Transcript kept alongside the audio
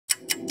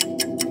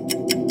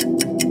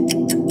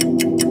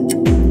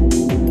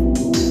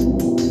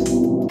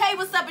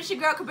your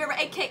girl Kabira,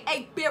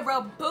 aka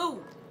Bira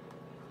Boo.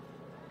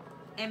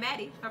 And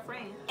Maddie, her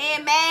friend.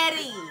 And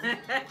Maddie.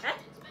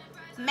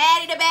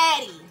 Maddie the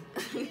baddie.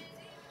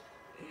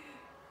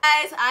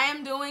 Guys, I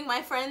am doing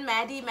my friend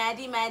Maddie,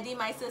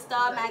 my sister,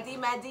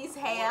 Maddie's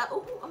hair.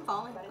 Ooh, I'm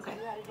falling. Okay.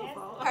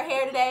 Her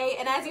hair today.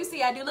 And as you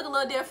see, I do look a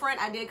little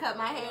different. I did cut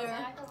my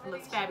hair. It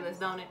looks fabulous,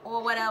 don't it?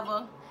 Or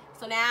whatever.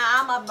 So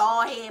now I'm a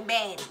bald head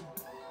baddie.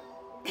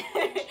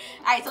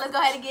 Alright, so let's go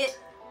ahead and get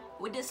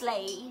with the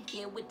sleigh.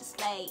 Get with the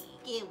sleigh.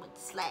 Get with the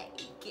sleigh.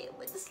 Get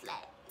with the sleigh.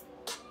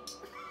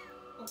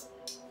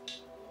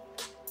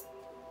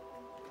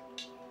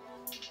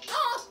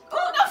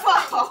 Oh, the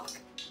fuck!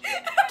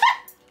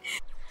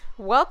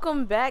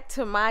 Welcome back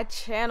to my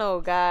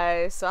channel,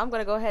 guys. So I'm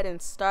gonna go ahead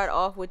and start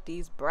off with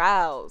these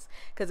brows,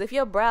 because if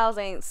your brows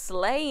ain't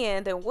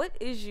slaying, then what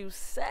is you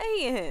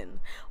saying?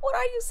 What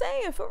are you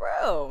saying for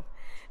real?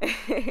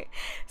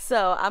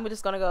 So I'm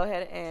just gonna go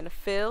ahead and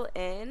fill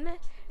in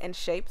and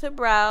shape the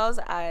brows.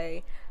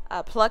 I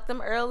plucked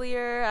them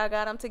earlier. I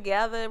got them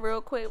together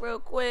real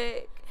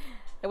quick.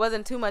 It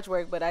wasn't too much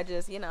work, but I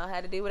just, you know,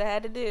 had to do what I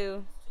had to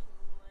do.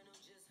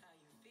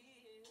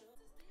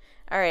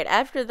 Alright,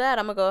 after that,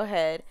 I'm gonna go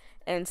ahead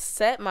and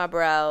set my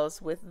brows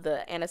with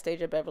the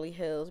Anastasia Beverly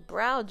Hills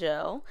brow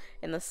gel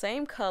in the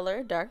same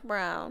color, dark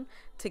brown,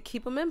 to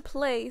keep them in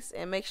place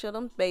and make sure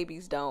them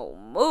babies don't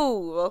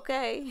move,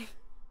 okay?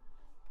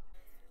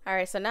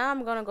 Alright, so now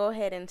I'm gonna go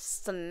ahead and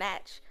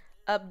snatch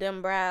up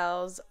them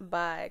brows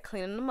by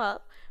cleaning them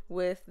up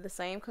with the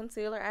same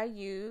concealer I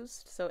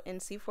used, so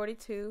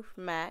NC42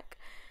 MAC,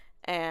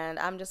 and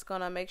I'm just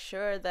gonna make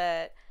sure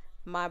that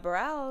my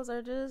brows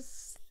are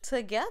just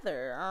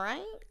together,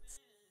 alright?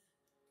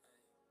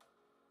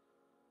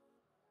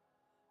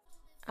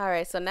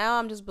 Alright, so now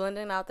I'm just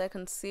blending out that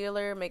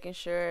concealer, making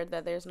sure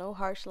that there's no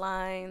harsh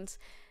lines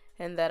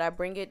and that I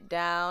bring it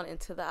down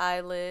into the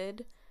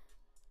eyelid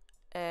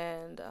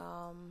and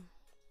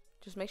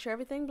just make sure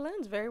everything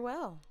blends very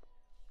well.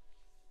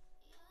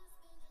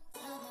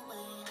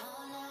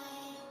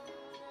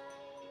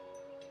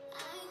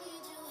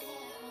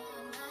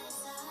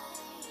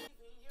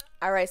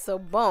 Alright, so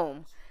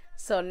boom.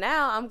 So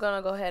now I'm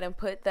gonna go ahead and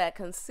put that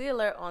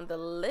concealer on the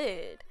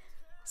lid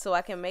so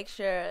I can make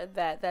sure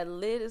that that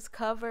lid is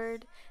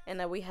covered and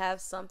that we have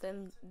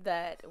something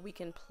that we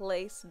can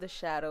place the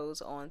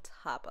shadows on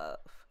top of.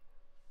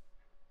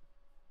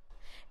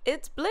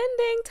 It's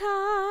blending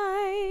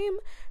time.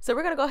 So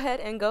we're gonna go ahead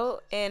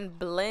and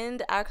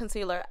blend our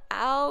concealer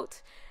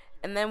out,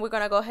 and then we're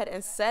gonna go ahead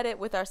and set it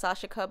with our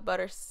Sasha Cup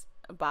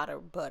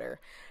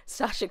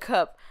Sasha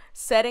Cup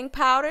setting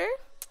powder.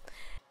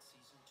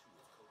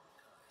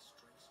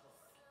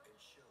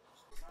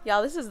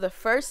 Y'all, this is the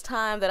first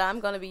time that I'm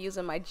going to be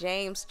using my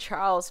James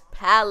Charles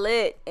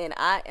palette, and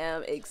I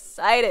am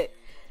excited.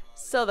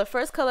 So the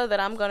first color that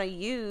I'm going to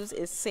use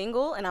is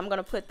Single, and I'm going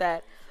to put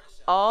that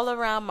all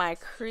around my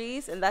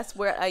crease, and that's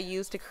where I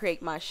use to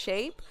create my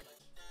shape.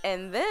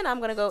 And then I'm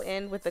going to go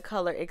in with the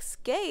color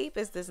Escape.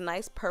 It's this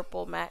nice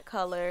purple matte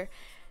color,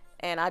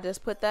 and I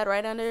just put that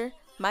right under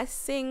my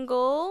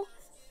Single,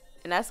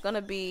 and that's going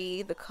to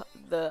be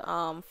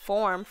the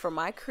form for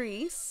my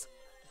crease.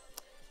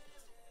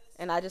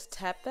 And I just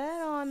tap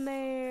that on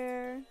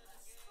there.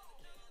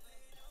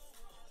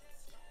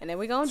 And then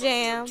we gonna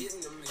jam.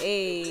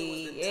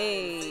 Hey.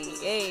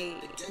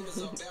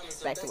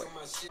 Back to work.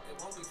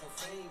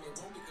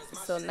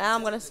 So now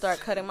I'm gonna start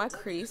cutting my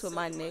crease with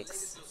my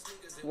NYX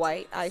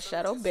white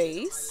eyeshadow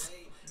base.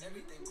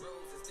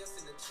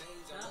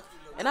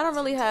 And I don't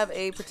really have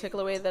a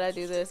particular way that I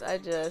do this. I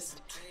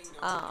just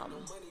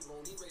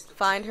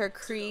find her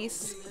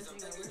crease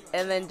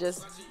and then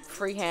just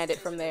freehand it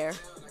from there.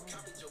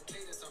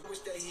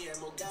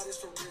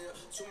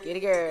 Get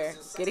it, girl.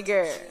 Get it,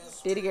 girl.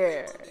 Get it,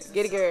 girl.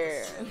 Get it,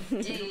 girl.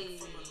 Hey,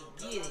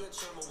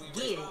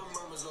 get it.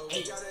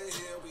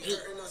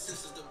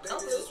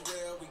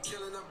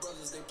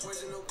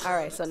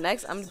 Alright, so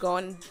next I'm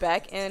going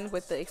back in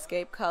with the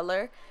Escape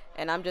color,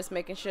 and I'm just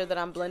making sure that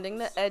I'm blending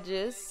the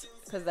edges,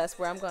 because that's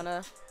where I'm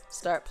gonna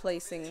start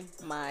placing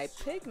my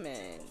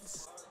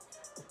pigments.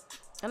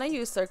 And I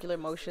use circular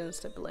motions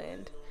to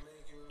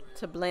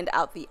blend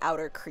out the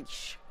outer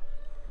crease.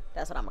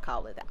 That's what I'm gonna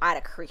call it, the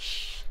outer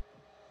crease.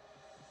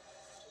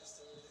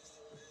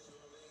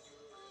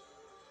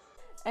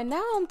 And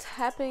now I'm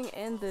tapping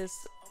in this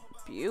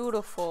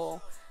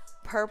beautiful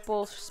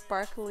purple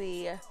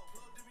sparkly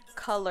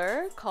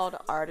color called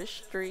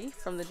Artistry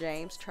from the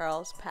James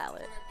Charles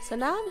palette. So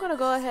now I'm gonna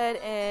go ahead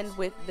and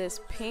with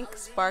this pink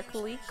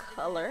sparkly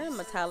color,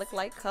 metallic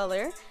light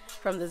color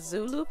from the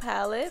Zulu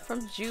palette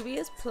from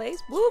Juvia's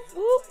Place. Whoop,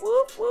 whoop,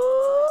 whoop,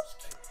 whoop.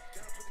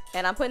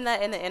 And I'm putting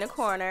that in the inner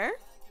corner.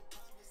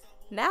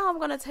 Now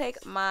I'm gonna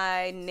take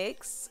my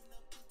NYX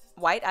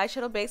white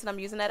eyeshadow base, and I'm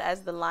using that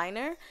as the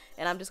liner,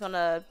 and I'm just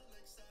gonna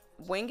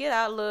wing it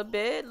out a little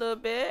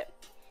bit.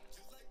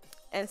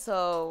 And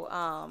so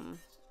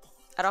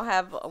I don't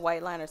have a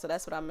white liner, so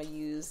that's what I'm gonna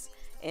use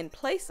in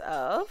place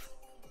of.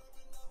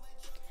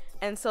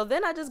 And so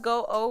then I just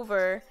go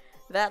over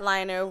that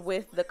liner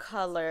with the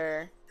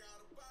color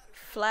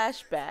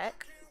flashback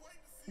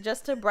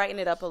just to brighten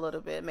it up a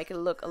little bit, make it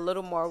look a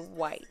little more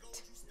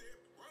white.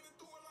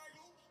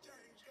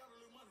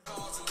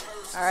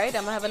 All right,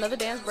 I'm gonna have another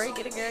dance break.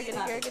 Get it, girl. Get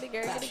it, girl. Get it,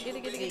 girl. Get it, get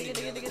it, get it, get it, get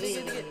it, get it, get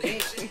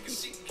it,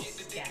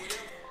 get it.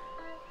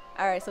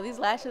 All right, so these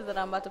lashes that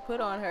I'm about to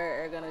put on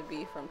her are gonna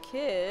be from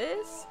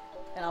Kiss,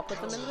 and I'll put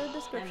them in the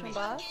description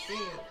box.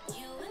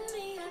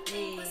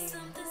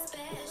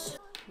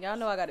 Y'all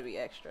know I gotta be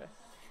extra.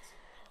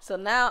 So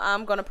now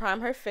I'm gonna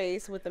prime her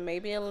face with the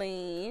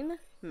Maybelline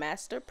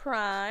Master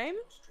Prime.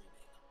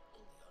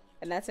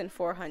 And that's in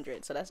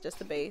 400, so that's just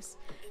the base.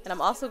 And I'm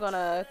also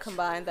gonna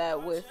combine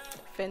that with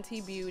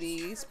Fenty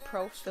Beauty's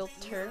Pro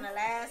Filter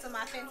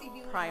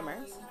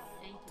Primer.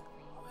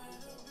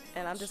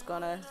 And I'm just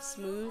gonna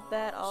smooth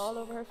that all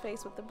over her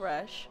face with the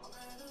brush.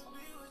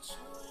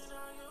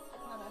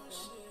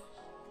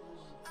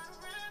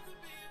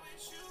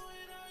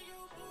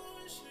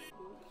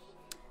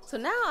 So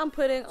now I'm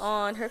putting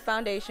on her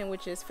foundation,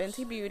 which is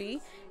Fenty Beauty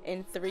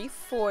in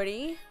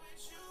 340.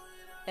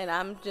 And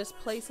I'm just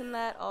placing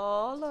that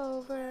all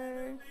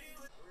over.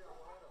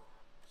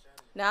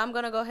 Now I'm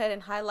going to go ahead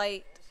and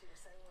highlight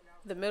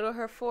the middle of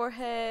her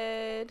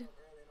forehead.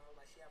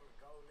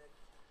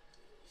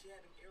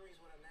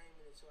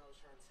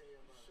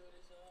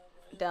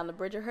 Down the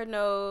bridge of her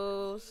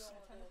nose.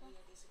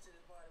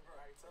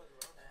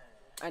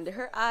 Under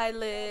her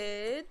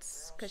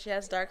eyelids, because she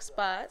has dark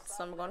spots.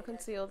 So I'm going to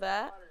conceal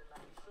that.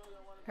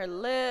 Her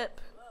lip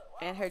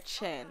and her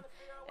chin.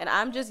 And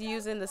I'm just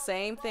using the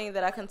same thing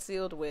that I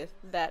concealed with,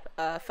 that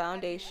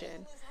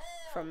foundation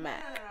from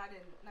MAC.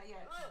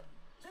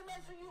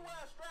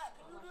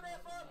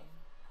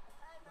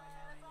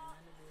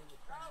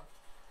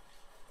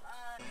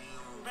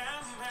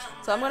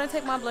 So I'm going to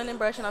take my blending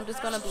brush and I'm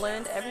just going to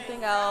blend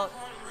everything out.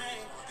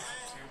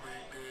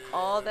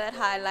 All that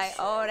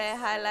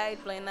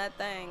highlight, blend that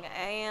thing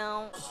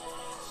out.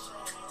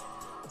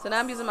 So now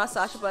I'm using my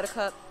Sacha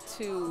Buttercup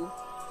to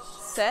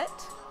set.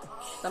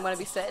 So I'm going to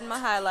be setting my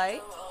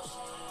highlight.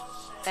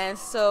 And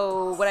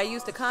so what I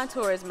use to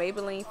contour is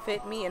Maybelline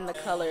Fit Me in the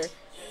color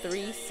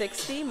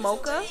 360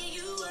 Mocha.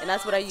 And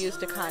that's what I use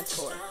to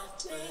contour.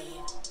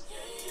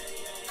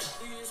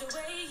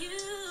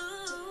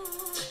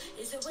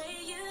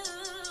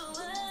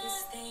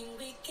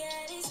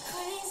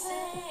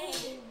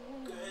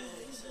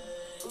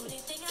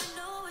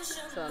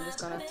 So I'm just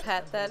going to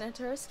pat that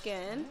into her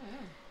skin.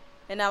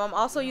 And now I'm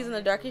also using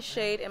the darkest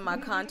shade in my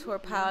contour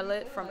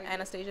palette from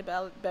Anastasia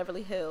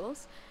Beverly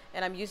Hills.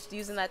 And I'm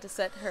using that to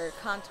set her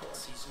contour.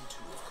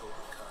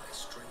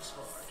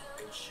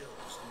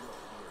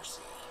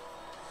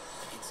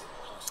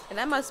 And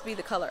that must be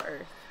the color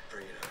Earth.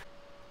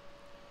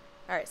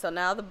 Alright, so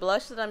now the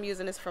blush that I'm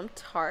using is from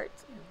Tarte.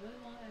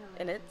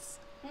 And it's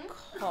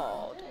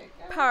called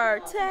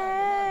Party.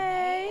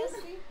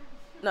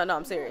 No,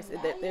 I'm serious.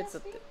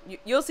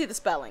 You'll see the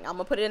spelling. I'm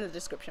going to put it in the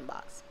description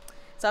box.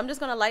 So I'm just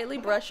going to lightly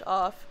brush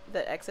off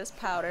the excess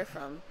powder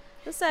from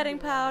the setting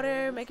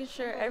powder, making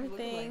sure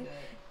everything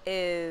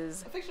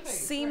is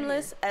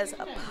seamless as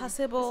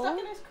possible. Stuck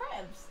in his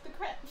crabs. The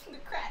cracks and the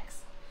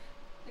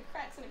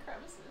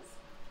crevices.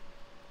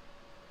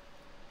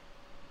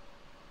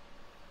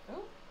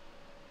 Oh.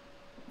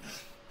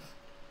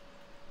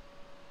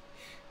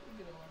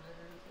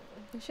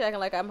 She's acting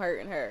like I'm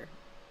hurting her.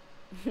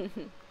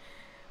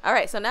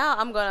 Alright, so now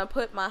I'm going to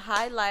put my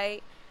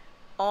highlight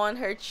on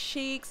her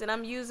cheeks, and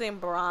I'm using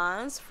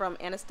bronze from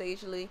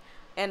Anastasia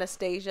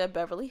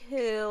Beverly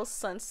Hills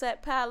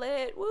Sunset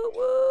Palette. Whoop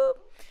whoop.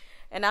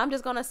 And I'm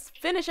just going to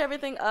finish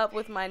everything up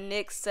with my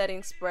NYX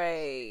setting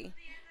spray.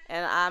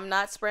 And I'm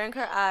not spraying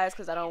her eyes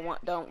because I don't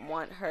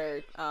want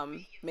her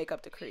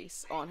makeup to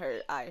crease on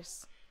her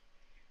eyes.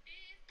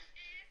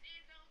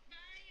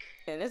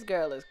 And this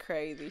girl is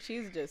crazy.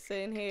 She's just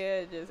sitting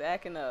here just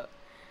acting up.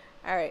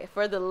 Alright,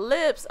 for the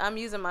lips, I'm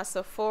using my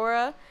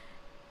Sephora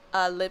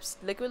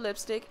liquid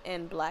lipstick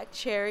in Black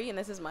Cherry. And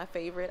this is my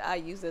favorite. I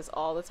use this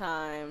all the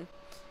time.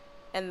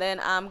 And then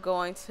I'm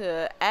going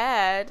to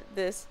add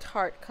this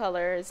Tarte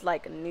color. It's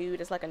like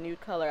nude. It's like a nude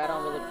color. I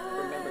don't really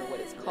remember what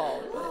it's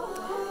called, but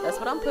that's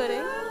what I'm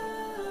putting.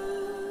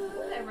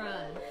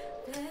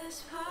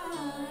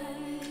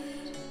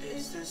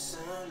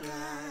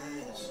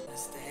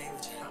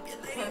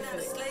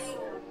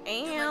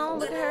 And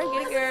look at her,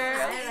 get it,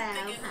 girl.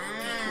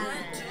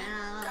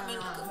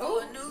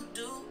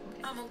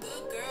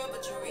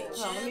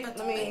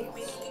 Let me.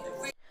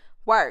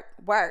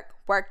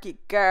 Work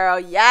it, girl.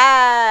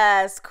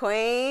 Yes,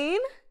 queen.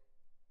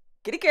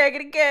 Get it, girl,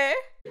 get it, girl.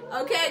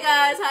 Okay,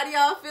 guys, how do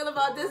y'all feel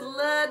about this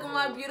look with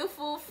my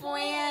beautiful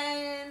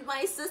friend,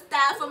 my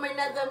sister from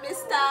another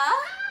mister?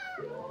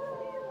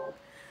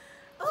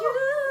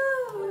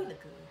 Ooh.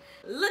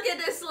 Look at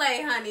this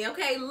sleigh, honey,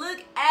 okay?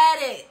 Look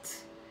at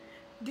it.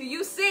 Do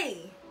you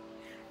see?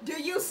 Do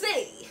you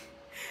see?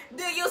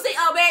 Do you see?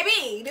 Oh,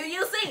 baby, do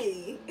you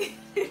see?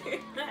 Don't you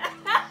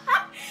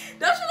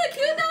look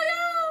cute, though,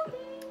 y'all?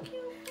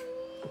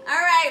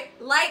 Alright,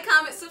 like,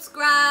 comment,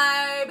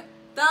 subscribe.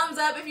 Thumbs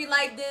up if you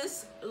like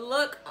this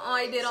look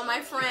I did on my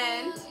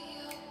friend.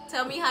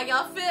 Tell me how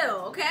y'all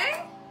feel,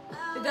 okay?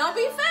 Don't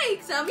be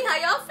fake. Tell me how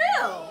y'all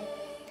feel.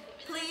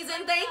 Please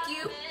and thank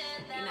you.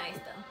 Be nice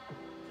though.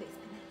 Please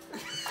be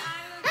nice.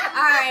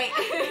 Alright.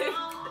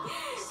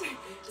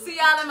 See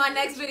y'all in my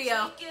next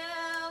video.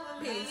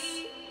 Peace.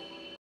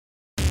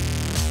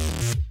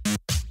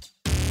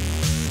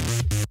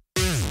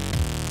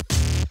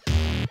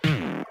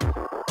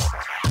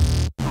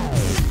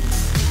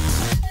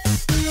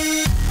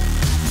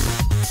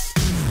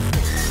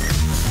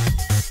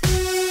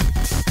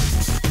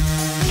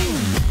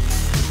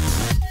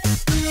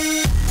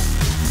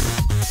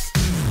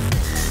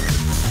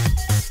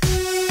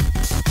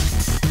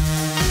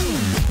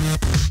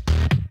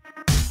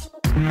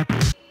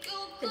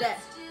 Today.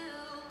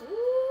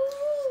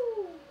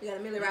 Ooh. You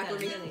gotta Millie rock with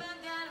me. You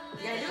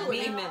gotta do it with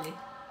me. Millie.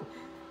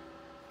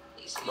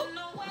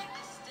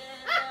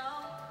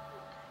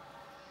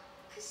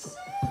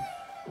 Oh.